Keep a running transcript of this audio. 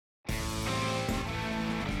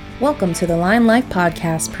Welcome to the Line Life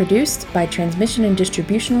podcast produced by Transmission and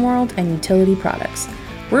Distribution World and Utility Products.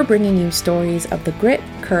 We're bringing you stories of the grit,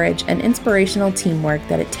 courage, and inspirational teamwork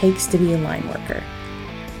that it takes to be a line worker.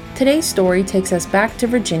 Today's story takes us back to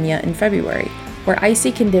Virginia in February, where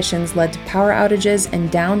icy conditions led to power outages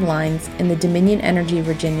and downed lines in the Dominion Energy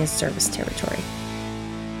Virginia's service territory.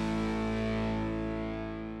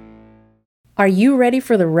 Are you ready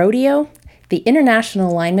for the rodeo? The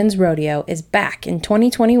International Linemen's Rodeo is back in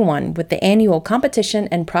 2021 with the annual competition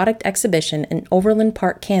and product exhibition in Overland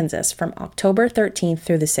Park, Kansas from October 13th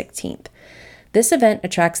through the 16th. This event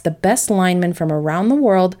attracts the best linemen from around the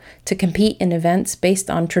world to compete in events based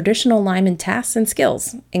on traditional lineman tasks and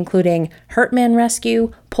skills, including hurt man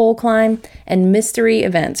rescue, pole climb, and mystery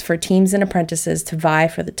events for teams and apprentices to vie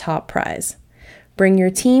for the top prize. Bring your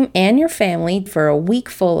team and your family for a week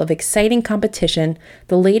full of exciting competition,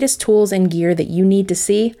 the latest tools and gear that you need to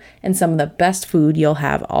see, and some of the best food you'll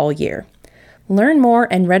have all year. Learn more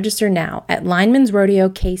and register now at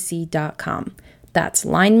lineman'srodeokc.com. That's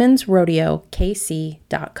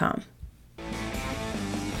lineman'srodeokc.com.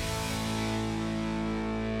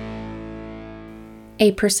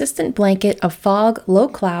 A persistent blanket of fog, low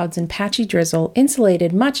clouds, and patchy drizzle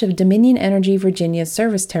insulated much of Dominion Energy Virginia's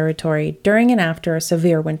service territory during and after a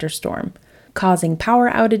severe winter storm, causing power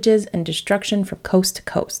outages and destruction from coast to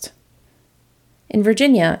coast. In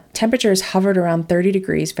Virginia, temperatures hovered around 30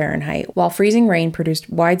 degrees Fahrenheit, while freezing rain produced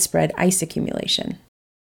widespread ice accumulation.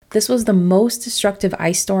 This was the most destructive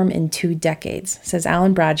ice storm in 2 decades, says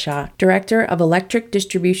Alan Bradshaw, Director of Electric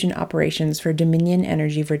Distribution Operations for Dominion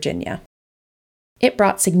Energy Virginia. It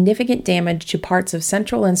brought significant damage to parts of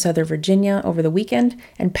central and southern Virginia over the weekend,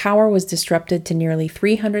 and power was disrupted to nearly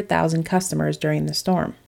 300,000 customers during the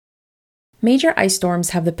storm. Major ice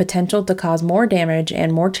storms have the potential to cause more damage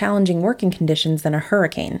and more challenging working conditions than a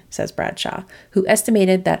hurricane, says Bradshaw, who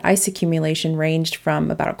estimated that ice accumulation ranged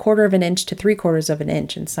from about 1/4 of an inch to 3/4 of an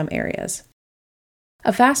inch in some areas.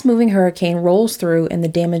 A fast-moving hurricane rolls through and the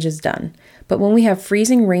damage is done, but when we have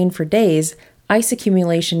freezing rain for days, ice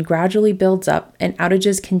accumulation gradually builds up and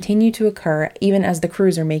outages continue to occur even as the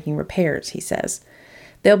crews are making repairs, he says.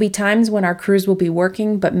 There'll be times when our crews will be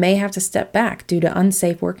working but may have to step back due to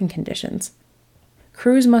unsafe working conditions.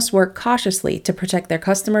 Crews must work cautiously to protect their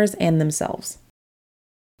customers and themselves.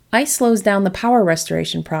 Ice slows down the power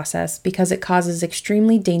restoration process because it causes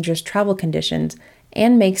extremely dangerous travel conditions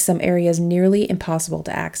and makes some areas nearly impossible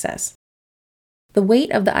to access. The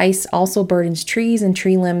weight of the ice also burdens trees and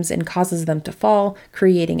tree limbs and causes them to fall,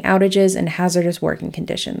 creating outages and hazardous working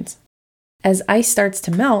conditions. As ice starts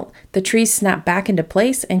to melt, the trees snap back into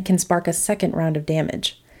place and can spark a second round of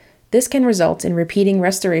damage. This can result in repeating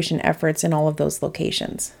restoration efforts in all of those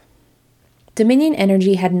locations. Dominion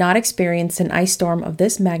Energy had not experienced an ice storm of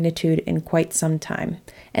this magnitude in quite some time,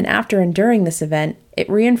 and after enduring this event, it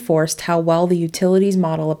reinforced how well the utilities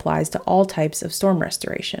model applies to all types of storm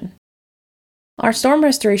restoration. Our storm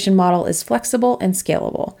restoration model is flexible and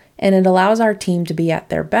scalable, and it allows our team to be at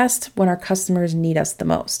their best when our customers need us the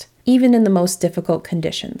most, even in the most difficult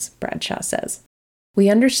conditions, Bradshaw says. We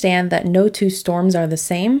understand that no 2 storms are the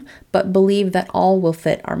same, but believe that all will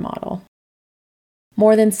fit our model.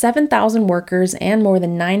 More than 7,000 workers and more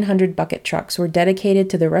than 900 bucket trucks were dedicated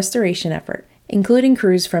to the restoration effort, including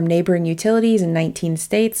crews from neighboring utilities in 19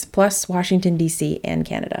 states, plus Washington, D.C. and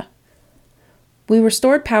Canada. We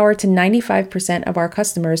restored power to 95% of our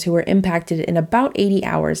customers who were impacted in about 80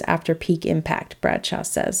 hours after peak impact, Bradshaw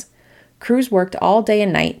says. Crews worked all day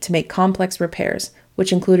and night to make complex repairs,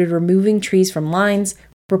 which included removing trees from lines,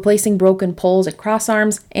 replacing broken poles and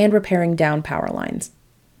crossarms, and repairing down power lines.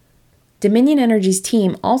 Dominion Energy's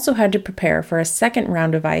team also had to prepare for a second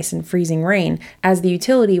round of ice and freezing rain as the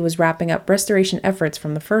utility was wrapping up restoration efforts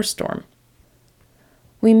from the first storm.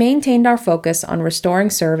 We maintained our focus on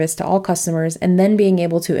restoring service to all customers and then being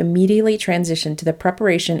able to immediately transition to the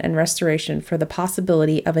preparation and restoration for the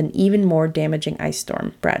possibility of an even more damaging ice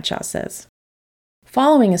storm, Bradshaw says.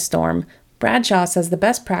 Following a storm, Bradshaw says the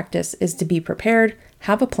best practice is to be prepared,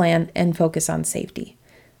 have a plan, and focus on safety.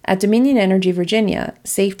 At Dominion Energy Virginia,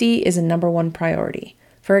 safety is a #1 priority.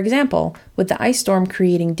 For example, with the ice storm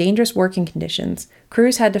creating dangerous working conditions,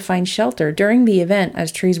 crews had to find shelter during the event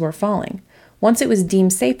as trees were falling. Once it was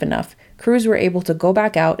deemed safe enough, crews were able to go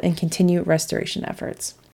back out and continue restoration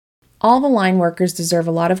efforts. All the line workers deserve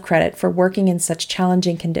a lot of credit for working in such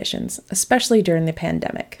challenging conditions, especially during the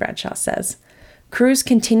pandemic, Bradshaw says. Crews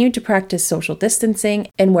continued to practice social distancing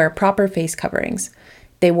and wear proper face coverings.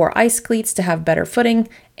 They wore ice cleats to have better footing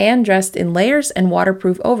and dressed in layers and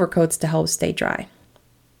waterproof overcoats to help stay dry.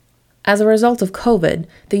 As a result of COVID,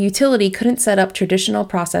 the utility couldn't set up traditional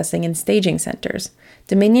processing and staging centers.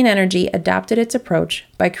 Dominion Energy adapted its approach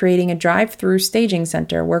by creating a drive-through staging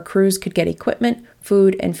center where crews could get equipment,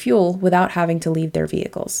 food, and fuel without having to leave their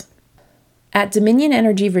vehicles. At Dominion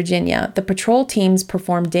Energy Virginia, the patrol teams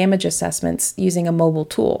perform damage assessments using a mobile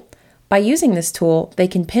tool. By using this tool, they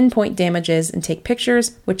can pinpoint damages and take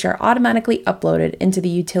pictures, which are automatically uploaded into the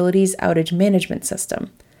utility's outage management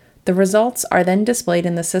system. The results are then displayed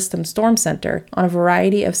in the System Storm Center on a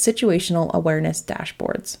variety of situational awareness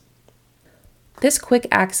dashboards. This quick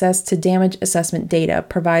access to damage assessment data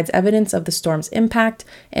provides evidence of the storm's impact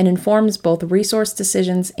and informs both resource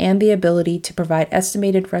decisions and the ability to provide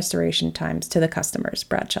estimated restoration times to the customers,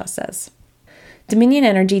 Bradshaw says. Dominion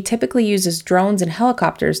Energy typically uses drones and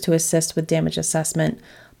helicopters to assist with damage assessment,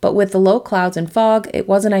 but with the low clouds and fog, it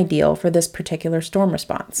wasn't ideal for this particular storm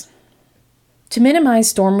response. To minimize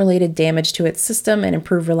storm-related damage to its system and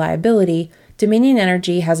improve reliability, Dominion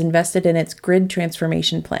Energy has invested in its grid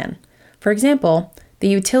transformation plan. For example, the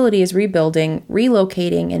utility is rebuilding,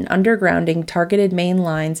 relocating, and undergrounding targeted main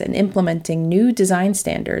lines and implementing new design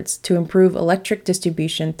standards to improve electric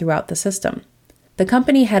distribution throughout the system. The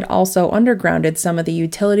company had also undergrounded some of the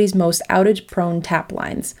utility's most outage-prone tap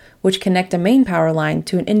lines, which connect a main power line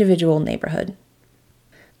to an individual neighborhood.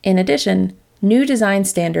 In addition, new design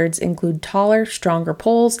standards include taller, stronger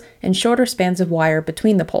poles and shorter spans of wire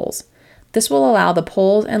between the poles. This will allow the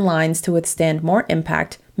poles and lines to withstand more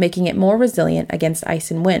impact, making it more resilient against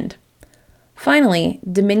ice and wind. Finally,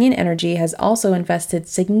 Dominion Energy has also invested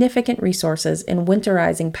significant resources in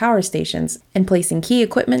winterizing power stations and placing key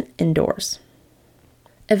equipment indoors.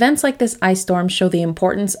 Events like this ice storm show the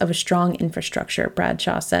importance of a strong infrastructure,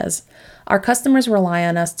 Bradshaw says. Our customers rely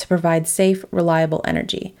on us to provide safe, reliable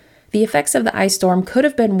energy. The effects of the ice storm could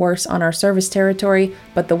have been worse on our service territory,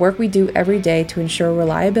 but the work we do every day to ensure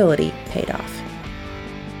reliability paid off.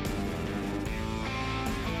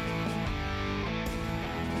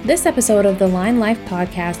 This episode of the Line Life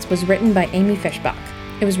podcast was written by Amy Fishbach.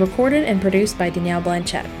 It was recorded and produced by Danielle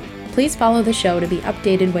Blanchette. Please follow the show to be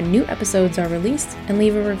updated when new episodes are released and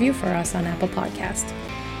leave a review for us on Apple Podcasts.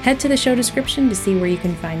 Head to the show description to see where you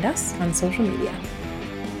can find us on social media.